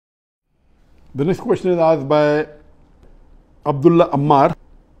The next question is asked by Abdullah Ammar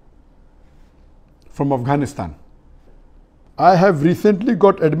from Afghanistan. I have recently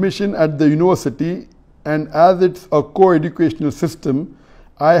got admission at the university, and as it's a co-educational system,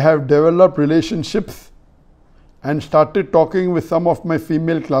 I have developed relationships and started talking with some of my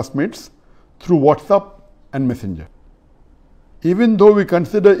female classmates through WhatsApp and Messenger. Even though we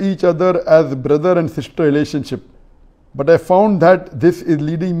consider each other as brother and sister relationship, but I found that this is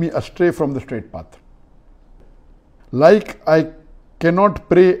leading me astray from the straight path. Like I cannot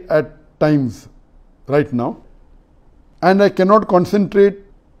pray at times right now, and I cannot concentrate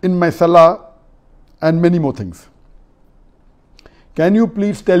in my salah and many more things. Can you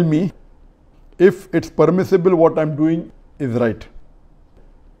please tell me if it's permissible what I'm doing is right?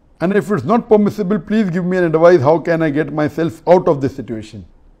 And if it's not permissible, please give me an advice how can I get myself out of this situation.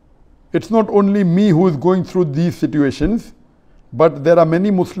 It's not only me who is going through these situations, but there are many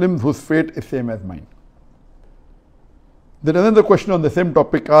Muslims whose fate is same as mine. There is another question on the same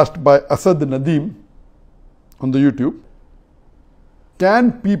topic asked by Asad Nadeem on the YouTube.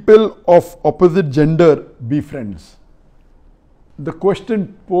 Can people of opposite gender be friends? The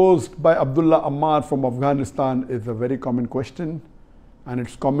question posed by Abdullah Ammar from Afghanistan is a very common question, and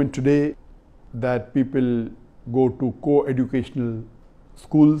it's common today that people go to co-educational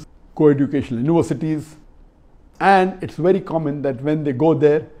schools, co-educational universities, and it's very common that when they go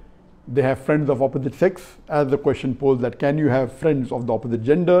there, they have friends of opposite sex, as the question posed that can you have friends of the opposite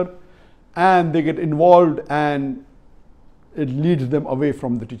gender, and they get involved and it leads them away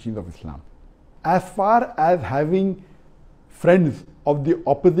from the teachings of Islam. As far as having friends of the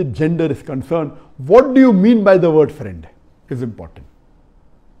opposite gender is concerned, what do you mean by the word friend is important.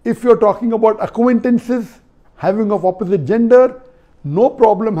 If you're talking about acquaintances, having of opposite gender, no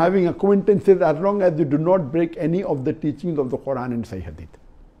problem having acquaintances as long as you do not break any of the teachings of the Quran and Sahih Hadith.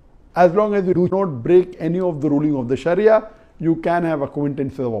 As long as you do not break any of the ruling of the Sharia, you can have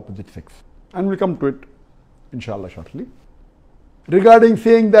acquaintances of opposite sex. And we'll come to it, inshallah, shortly. Regarding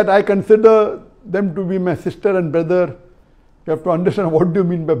saying that I consider them to be my sister and brother, you have to understand what do you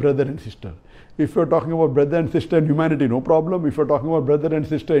mean by brother and sister. If you're talking about brother and sister in humanity, no problem. If you're talking about brother and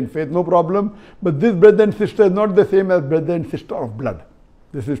sister in faith, no problem. But this brother and sister is not the same as brother and sister of blood.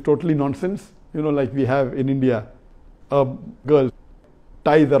 This is totally nonsense. You know, like we have in India, a girl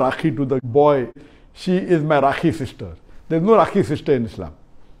ties a rakhi to the boy. She is my rakhi sister. There's no rakhi sister in Islam.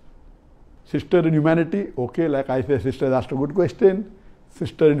 Sister in humanity, okay, like I say, sister asked a good question.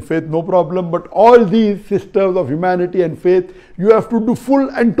 Sister in faith, no problem. But all these sisters of humanity and faith, you have to do full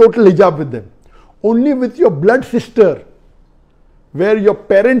and total hijab with them. Only with your blood sister, where your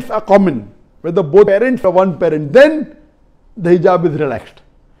parents are common, whether both parents or one parent, then the hijab is relaxed.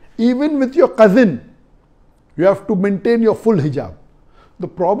 Even with your cousin, you have to maintain your full hijab. The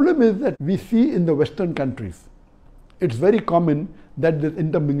problem is that we see in the Western countries, it's very common that there's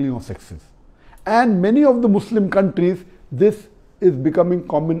intermingling of sexes. And many of the Muslim countries, this is becoming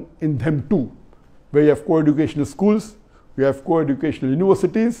common in them too, where you have co-educational schools, you have co-educational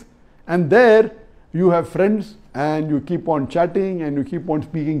universities, and there you have friends and you keep on chatting and you keep on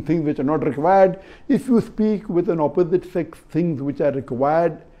speaking things which are not required. If you speak with an opposite sex things which are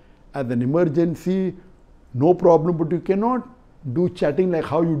required as an emergency, no problem, but you cannot do chatting like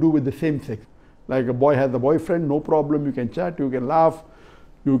how you do with the same sex. Like a boy has a boyfriend, no problem, you can chat, you can laugh,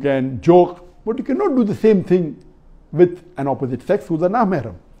 you can joke, but you cannot do the same thing with an opposite sex who's a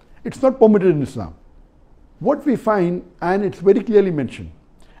non-mahram. It's not permitted in Islam. What we find, and it's very clearly mentioned,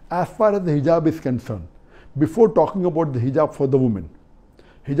 as far as the hijab is concerned, before talking about the hijab for the woman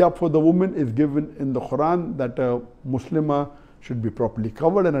is given in the Quran that a Muslimah should be properly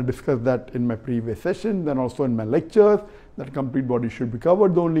covered, and I discussed that in my previous session, then also in my lectures, that complete body should be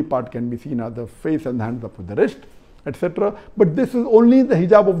covered. The only part can be seen are the face and the hands up to the wrist, etc. But this is only the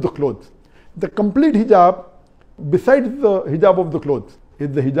hijab of the clothes. The complete hijab, besides the hijab of the clothes,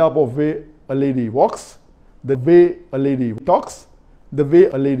 is the hijab of way a lady walks, the way a lady talks, the way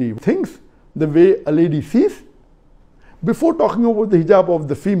a lady thinks, the way a lady sees. Before talking about the hijab of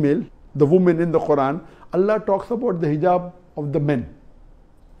the female, the woman in the Quran, Allah talks about the hijab of the men.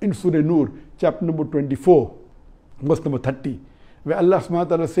 In Surah Nur, chapter number 24, verse number 30, where Allah subhanahu wa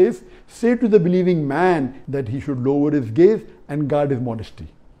ta'ala says, say to the believing man that he should lower his gaze and guard his modesty.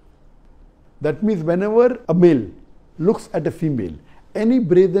 That means whenever a male looks at a female, any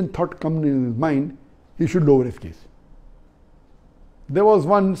brazen thought comes in his mind, he should lower his gaze. There was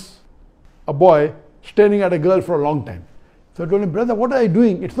once a boy staring at a girl for a long time. So I told him, brother, what are you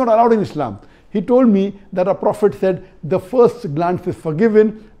doing? It's not allowed in Islam. He told me that a prophet said, the first glance is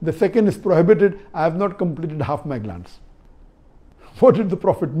forgiven, the second is prohibited. I have not completed half my glance. What did the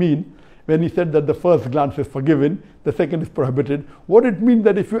prophet mean? when he said that the first glance is forgiven, the second is prohibited. What it means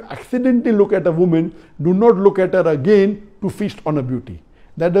that if you accidentally look at a woman, do not look at her again to feast on her beauty.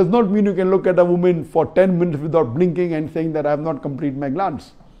 That does not mean you can look at a woman for 10 minutes without blinking and saying that I have not completed my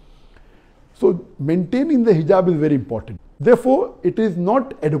glance. So maintaining the hijab is very important. Therefore, it is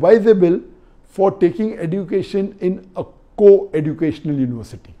not advisable for taking education in a co-educational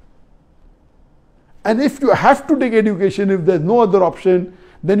university. And if you have to take education, if there is no other option,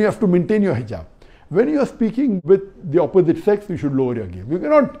 then you have to maintain your hijab. When you are speaking with the opposite sex, you should lower your gaze. You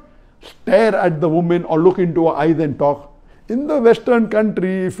cannot stare at the woman or look into her eyes and talk. In the Western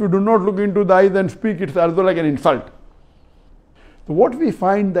country, if you do not look into the eyes and speak, it's also like an insult. So what we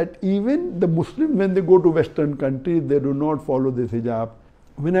find that even the Muslims, when they go to Western countries, they do not follow this hijab.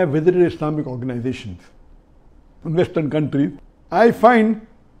 When I visited Islamic organizations in Western countries, I find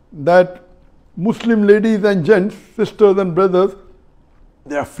that Muslim ladies and gents, sisters and brothers,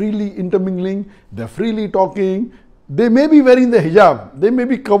 they are freely intermingling, they are freely talking. They may be wearing the hijab, they may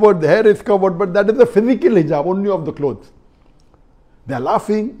be covered, the hair is covered, but that is a physical hijab, only of the clothes. They are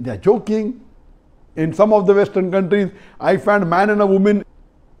laughing, they are joking. In some of the Western countries, I found a man and a woman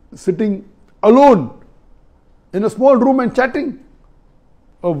sitting alone in a small room and chatting.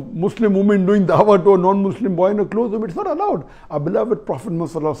 A Muslim woman doing dawah to a non-Muslim boy in a closed room, it's not allowed. Our beloved Prophet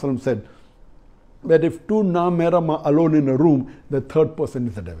Muhammad said that if two na-mehram are alone in a room, the third person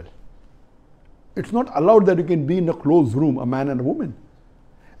is the devil. It's not allowed that you can be in a closed room, a man and a woman.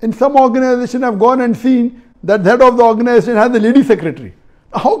 In some organization, I've gone and seen that the head of the organization has a lady secretary.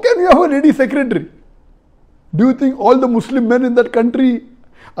 How can you have a lady secretary? Do you think all the Muslim men in that country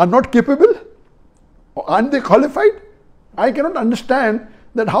are not capable? Or aren't they qualified? I cannot understand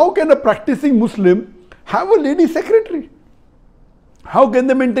that how can a practicing Muslim have a lady secretary? How can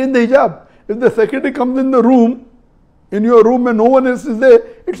they maintain the hijab? If the secretary comes in the room, in your room and no one else is there,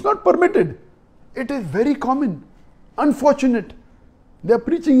 it's not permitted. It is very common. Unfortunate. They are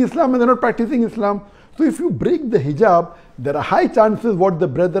preaching Islam and they are not practicing Islam. So if you break the hijab, there are high chances what the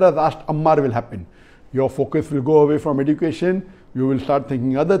brother has asked Ammar will happen. Your focus will go away from education. You will start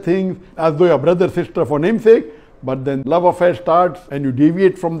thinking other things as though your brother, sister for namesake. But then love affair starts and you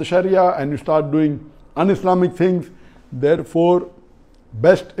deviate from the Sharia and you start doing un-Islamic things. Therefore,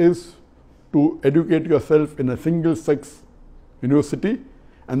 best is to educate yourself in a single-sex university.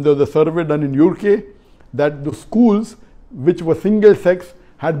 And there was a survey done in UK that the schools which were single-sex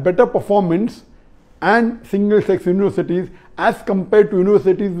had better performance and single-sex universities as compared to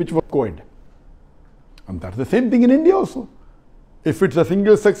universities which were co-ed. And that's the same thing in India also. If it's a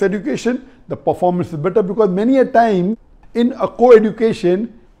single-sex education, the performance is better because many a time in a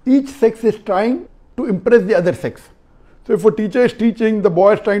co-education, each sex is trying to impress the other sex. So if a teacher is teaching, the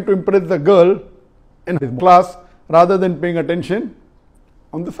boy is trying to impress the girl in his class rather than paying attention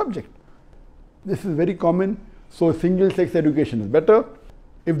on the subject. This is very common. So single-sex education is better.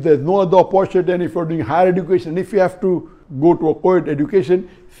 If there's no other opportunity and if you're doing higher education, if you have to go to a co-ed education,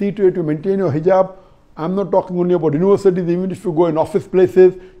 see to it to maintain your hijab. I'm not talking only about universities, even if you go in office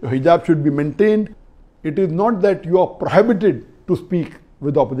places, your hijab should be maintained. It is not that you are prohibited to speak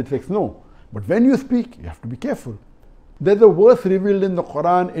with the opposite sex, no. But when you speak, you have to be careful. There's a verse revealed in the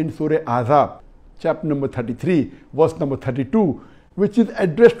Quran in Surah Ahzab, chapter number 33, verse number 32, which is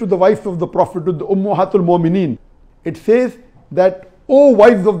addressed to the wives of the Prophet, to the Ummahatul Mu'mineen. It says that, O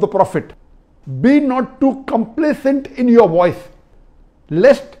wives of the Prophet, be not too complacent in your voice,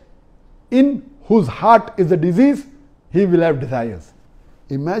 lest in whose heart is a disease, he will have desires.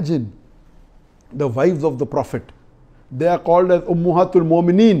 Imagine the wives of the Prophet. They are called as Ummahatul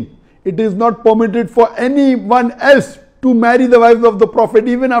Mu'mineen. It is not permitted for anyone else to marry the wives of the Prophet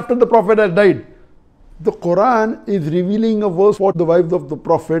even after the Prophet has died. The Quran is revealing a verse for the wives of the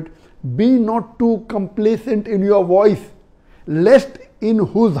Prophet. Be not too complacent in your voice, lest in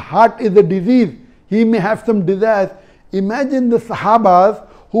whose heart is a disease, he may have some desires. Imagine the Sahabas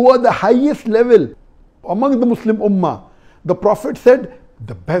who are the highest level among the Muslim Ummah. The Prophet said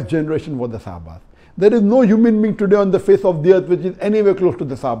the best generation was the Sahabas. There is no human being today on the face of the earth which is anywhere close to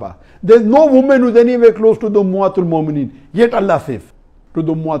the Sahaba. There is no woman who is anywhere close to the Ummahatul Mu'mineen. Yet Allah says to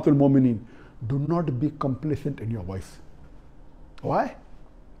the Ummahatul Mu'mineen, do not be complacent in your voice. Why?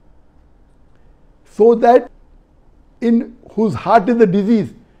 So that in whose heart is the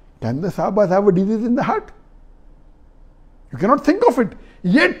disease. Can the Sahabas have a disease in the heart? You cannot think of it.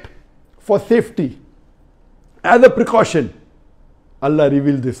 Yet, for safety, as a precaution, Allah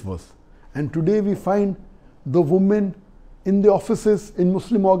revealed this verse. And today we find the women in the offices, in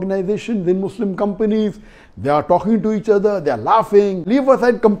Muslim organizations, in Muslim companies, they are talking to each other, they are laughing, leave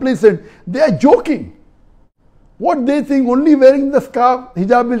aside complacent, they are joking. What they think only wearing the scarf,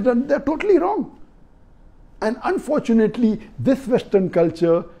 hijab is done, they're totally wrong. And unfortunately, this Western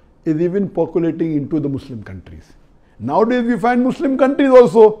culture is even percolating into the Muslim countries. Nowadays we find Muslim countries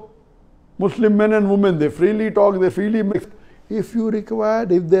also, Muslim men and women, they freely talk, they freely mix. If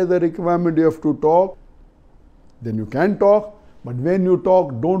there's a requirement you have to talk, then you can talk. But when you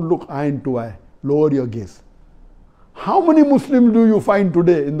talk, don't look eye into eye, lower your gaze. How many Muslims do you find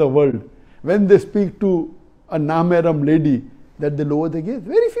today in the world when they speak to a namaram lady that they lower their gaze?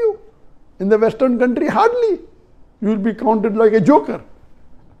 Very few. In the Western country, hardly. You will be counted like a joker.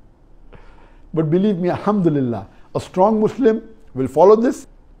 But believe me, alhamdulillah, a strong Muslim will follow this.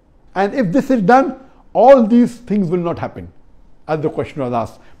 And if this is done, all these things will not happen. As the question was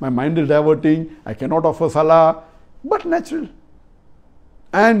asked, my mind is diverting, I cannot offer salah, but natural.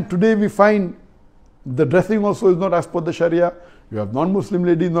 And today we find the dressing also is not as per the Sharia. You have non-Muslim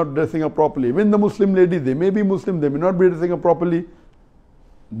ladies not dressing up properly. Even the Muslim ladies, they may be Muslim, they may not be dressing up properly.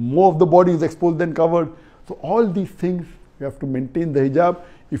 More of the body is exposed than covered. So all these things, you have to maintain the hijab.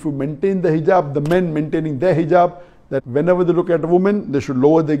 If you maintain the hijab, the men maintaining their hijab, that whenever they look at a woman, they should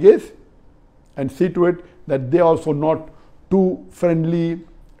lower their gaze and see to it that they are also not too friendly,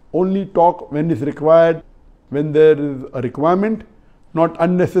 only talk when is required, when there is a requirement. Not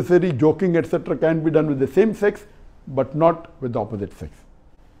unnecessary joking, etc. can be done with the same sex, but not with the opposite sex.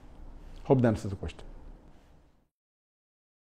 Hope that answers the question.